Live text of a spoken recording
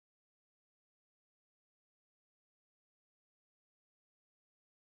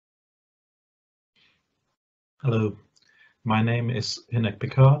Hello, my name is Hinek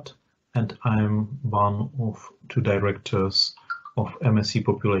Picard, and I'm one of two directors of MSc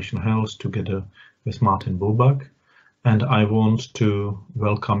Population Health together with Martin Bulbach, and I want to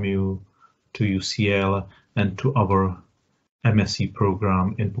welcome you to UCL and to our MSc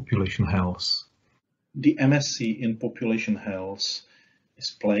program in Population Health. The MSc in Population Health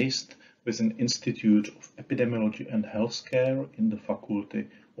is placed with an Institute of Epidemiology and Healthcare in the Faculty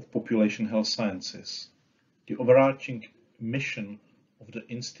of Population Health Sciences. The overarching mission of the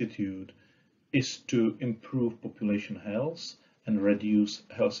Institute is to improve population health and reduce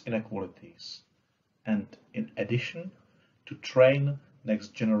health inequalities, and in addition, to train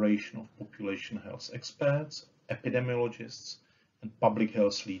next generation of population health experts, epidemiologists, and public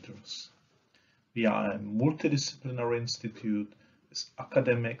health leaders. We are a multidisciplinary institute with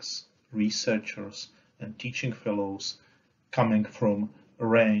academics, researchers, and teaching fellows coming from a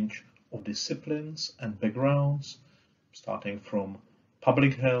range of disciplines and backgrounds, starting from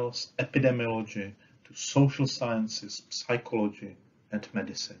public health, epidemiology, to social sciences, psychology, and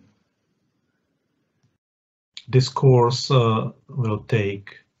medicine. This course will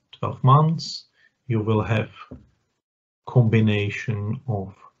take 12 months. You will have combination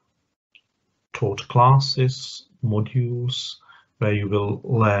of taught classes, modules, where you will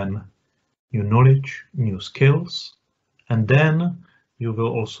learn new knowledge, new skills, and then you will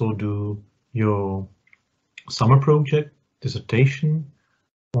also do your summer project, dissertation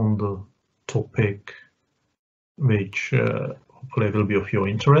on the topic which hopefully will be of your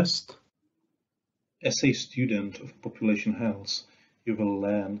interest. As a student of population health, you will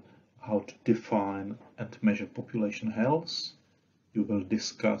learn how to define and measure population health. You will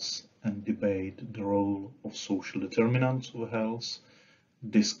discuss and debate the role of social determinants of health,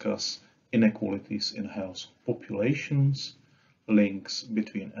 discuss inequalities in health populations, links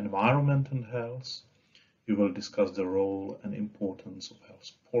between environment and health. You will discuss the role and importance of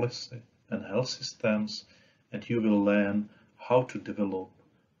health policy and health systems, and you will learn how to develop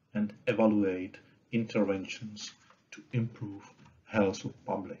and evaluate interventions to improve health of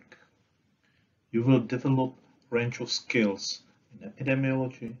public. You will develop a range of skills in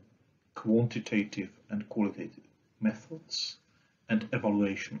epidemiology, quantitative and qualitative methods, and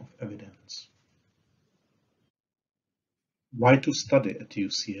evaluation of evidence. Why to study at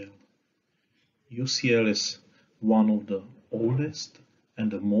UCL? UCL is one of the oldest and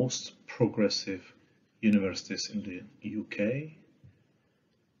the most progressive universities in the UK.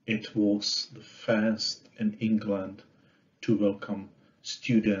 It was the first in England to welcome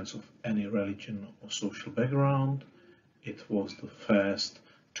students of any religion or social background. It was the first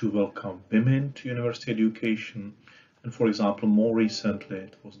to welcome women to university education. And for example, more recently,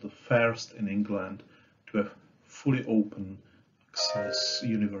 it was the first in England to have fully open access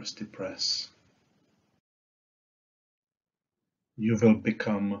university press. You will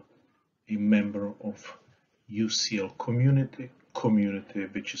become a member of UCL community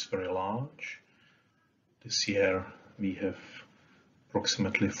which is very large. This year we have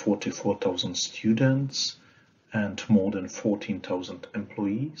approximately 44,000 students and more than 14,000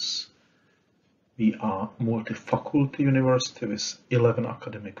 employees. We are a multi-faculty university with 11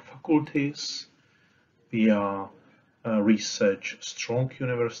 academic faculties. We are a research strong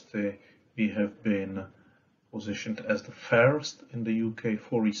university. We have been positioned as the first in the UK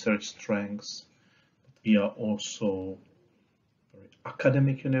for research strengths. We are also a very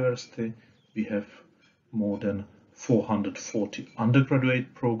academic university. We have more than 440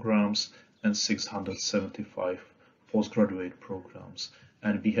 undergraduate programs and 675 postgraduate programs,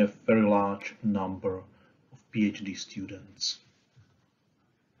 and we have very large number of PhD students.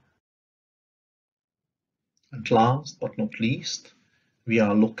 And last but not least, we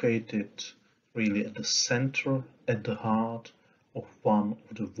are located really at the center, at the heart of one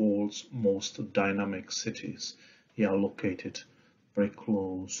of the world's most dynamic cities. We are located very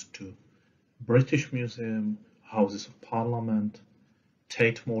close to British Museum, Houses of Parliament,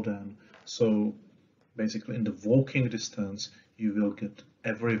 Tate Modern. So basically in the walking distance, you will get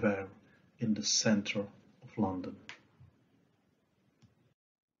everywhere in the center of London.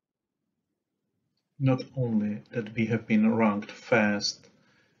 Not only that we have been ranked first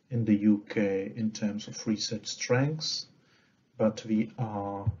in the UK in terms of research strengths, but we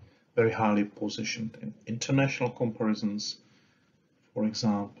are very highly positioned in international comparisons. For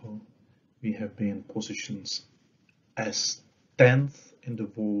example, we have been positioned as 10th in the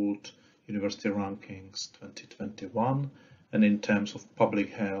World University Rankings 2021, and in terms of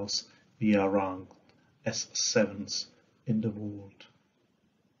public health, we are ranked as 7th in the world.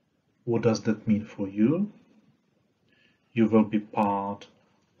 What does that mean for you? You will be part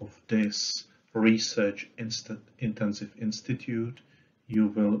of this research intensive institute. You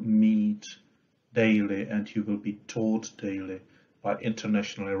will meet daily and you will be taught daily by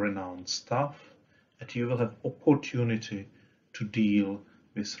internationally renowned staff, and you will have opportunity to deal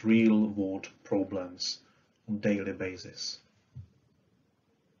with real world problems on daily basis.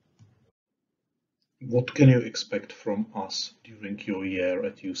 What can you expect from us during your year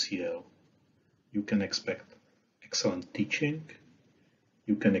at UCL? You can expect excellent teaching.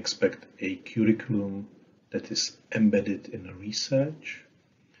 You can expect a curriculum that is embedded in research.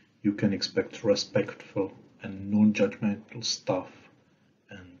 You can expect respectful and non-judgmental staff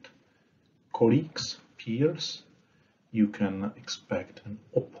and colleagues, peers. You can expect an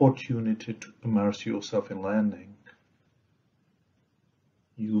opportunity to immerse yourself in learning.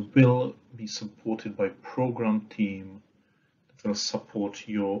 You will be supported by a program team that will support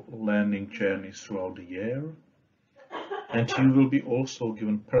your learning journey throughout the year. And you will be also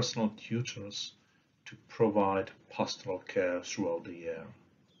given personal tutors to provide pastoral care throughout the year.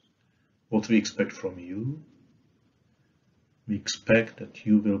 What we expect from you? We expect that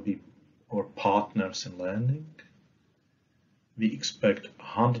you will be our partners in learning. We expect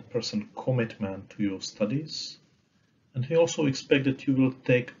 100% commitment to your studies. And we also expect that you will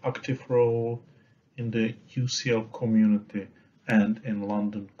take active role in the UCL community and in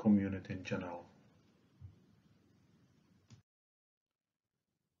London community in general.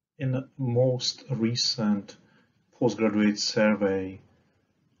 In the most recent postgraduate survey,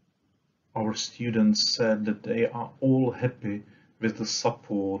 our students said that they are all happy with the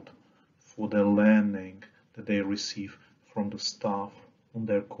support for their learning that they receive from the staff on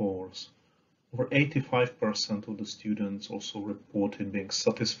their course. Over 85% of the students also reported being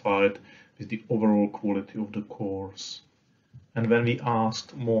satisfied with the overall quality of the course. And when we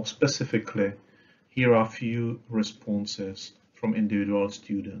asked more specifically, here are a few responses from individual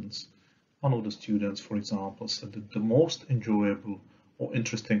students. One of the students, for example, said that the most enjoyable or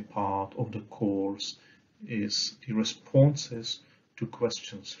interesting part of the course is the responses to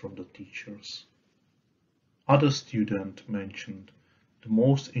questions from the teachers. Other student mentioned the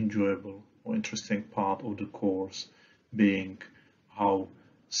most enjoyable or interesting part of the course being how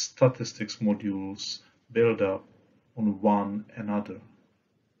statistics modules build up on one another.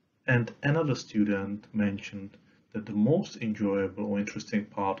 And another student mentioned that the most enjoyable or interesting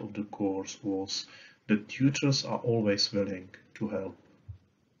part of the course was that tutors are always willing to help.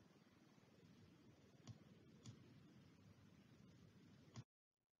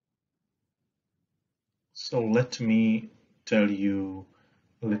 So let me tell you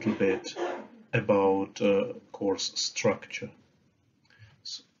a little bit about course structure.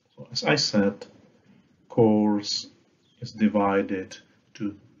 So as I said, course is divided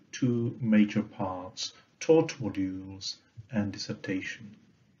to two major parts: taught modules and dissertation.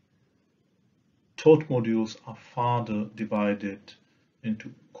 Taught modules are further divided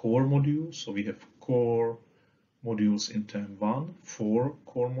into core modules. So we have core modules in term 1, 4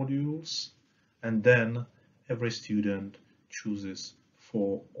 core modules, and then every student chooses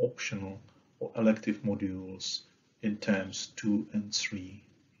 4 optional or elective modules in terms 2 and 3.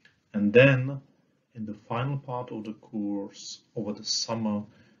 And then in the final part of the course, over the summer,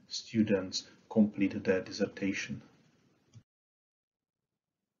 students completed their dissertation.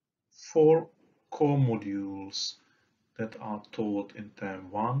 4 core modules that are taught in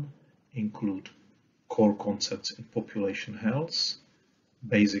term 1 include core concepts in population health,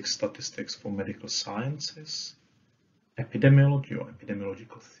 basic statistics for medical sciences, epidemiology or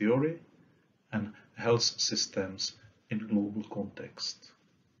epidemiological theory, and health systems in global context.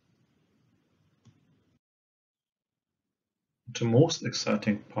 The most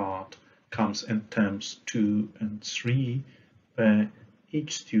exciting part comes in terms 2 and 3, where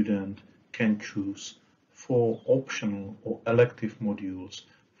each student can choose 4 optional or elective modules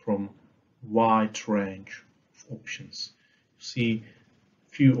from a wide range of options. You see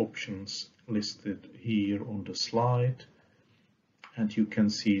few options listed here on the slide, and you can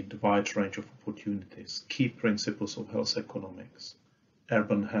see the wide range of opportunities: key principles of health economics,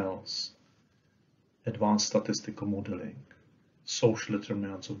 urban health, advanced statistical modeling, social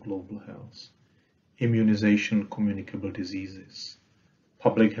determinants of global health, immunization, communicable diseases,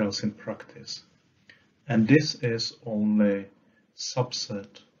 public health in practice. And this is only a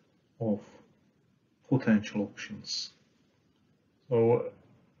subset of potential options. So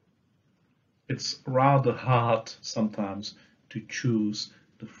it's rather hard sometimes to choose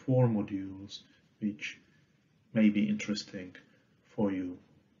the 4 modules which may be interesting for you.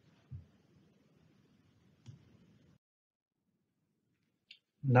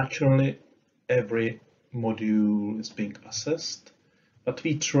 Naturally, every module is being assessed, but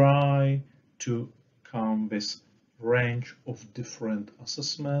we try to come with range of different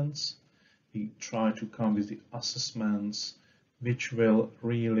assessments. We try to come with the assessments which will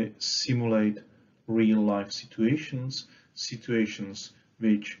really simulate real-life situations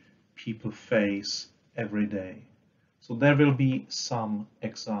which people face every day. So there will be some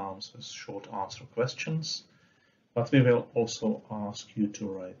exams with short answer questions, but we will also ask you to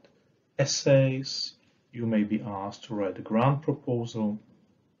write essays. You may be asked to write a grant proposal.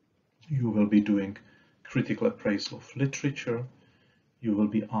 You will be doing critical appraisal of literature. You will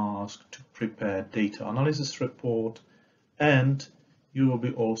be asked to prepare data analysis report, and you will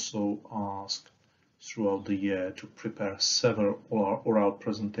be also asked throughout the year to prepare several oral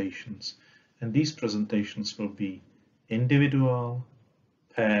presentations, and these presentations will be individual,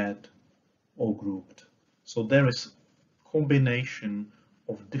 paired, or grouped. So there is a combination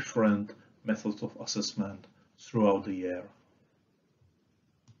of different methods of assessment throughout the year.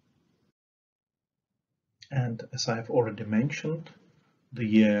 And as I have already mentioned, the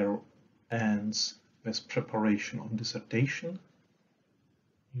year ends with preparation on dissertation.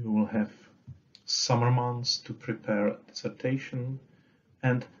 You will have summer months to prepare dissertation,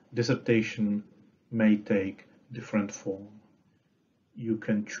 and dissertation may take different form. You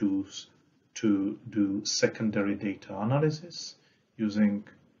can choose to do secondary data analysis using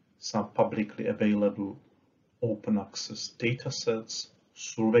some publicly available open access data sets,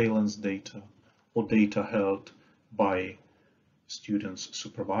 surveillance data, or data held by student's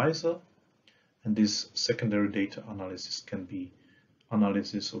supervisor. And this secondary data analysis can be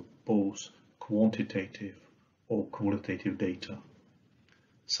analysis of both quantitative or qualitative data.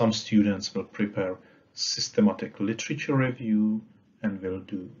 Some students will prepare systematic literature review and will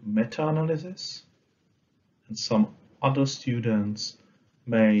do meta-analysis, and some other students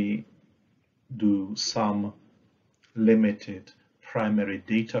may do some limited primary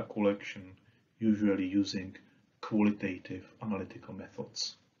data collection, usually using qualitative analytical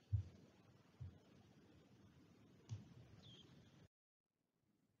methods.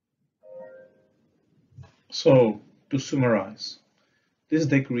 So, to summarize, this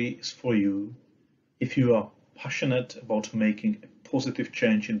degree is for you if you are passionate about making a positive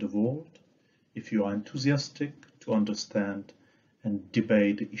change in the world, if you are enthusiastic to understand and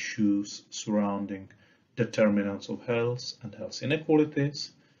debate the issues surrounding determinants of health and health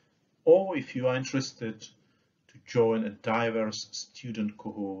inequalities, or if you are interested to join a diverse student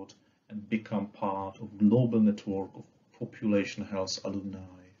cohort and become part of a global network of population health alumni.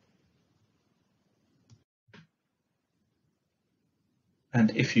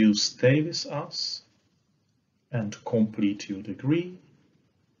 And if you stay with us and complete your degree,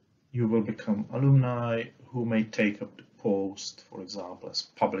 you will become alumni who may take up the post, for example, as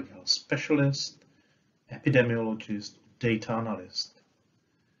public health specialist, epidemiologist, data analyst.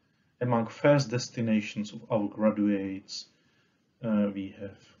 Among first destinations of our graduates, we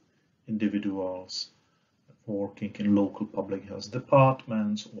have individuals working in local public health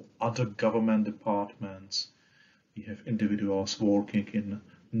departments or other government departments. We have individuals working in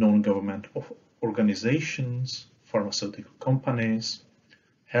non-government organizations, pharmaceutical companies,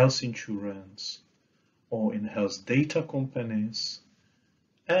 health insurance, or in health data companies,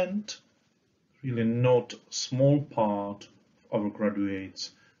 and really not small part of our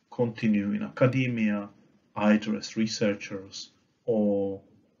graduates continue in academia, either as researchers or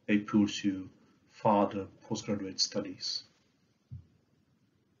they pursue further postgraduate studies.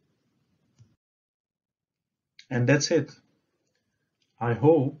 And that's it. I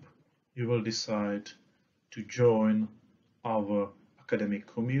hope you will decide to join our academic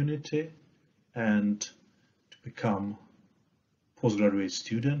community and to become postgraduate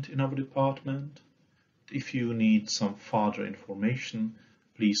student in our department. If you need some further information,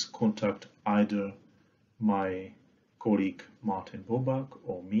 please contact either my colleague Martin Bobak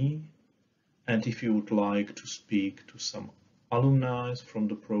or me. And if you would like to speak to some alumni from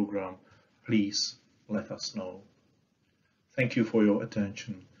the program, please let us know. Thank you for your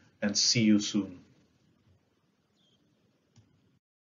attention and see you soon.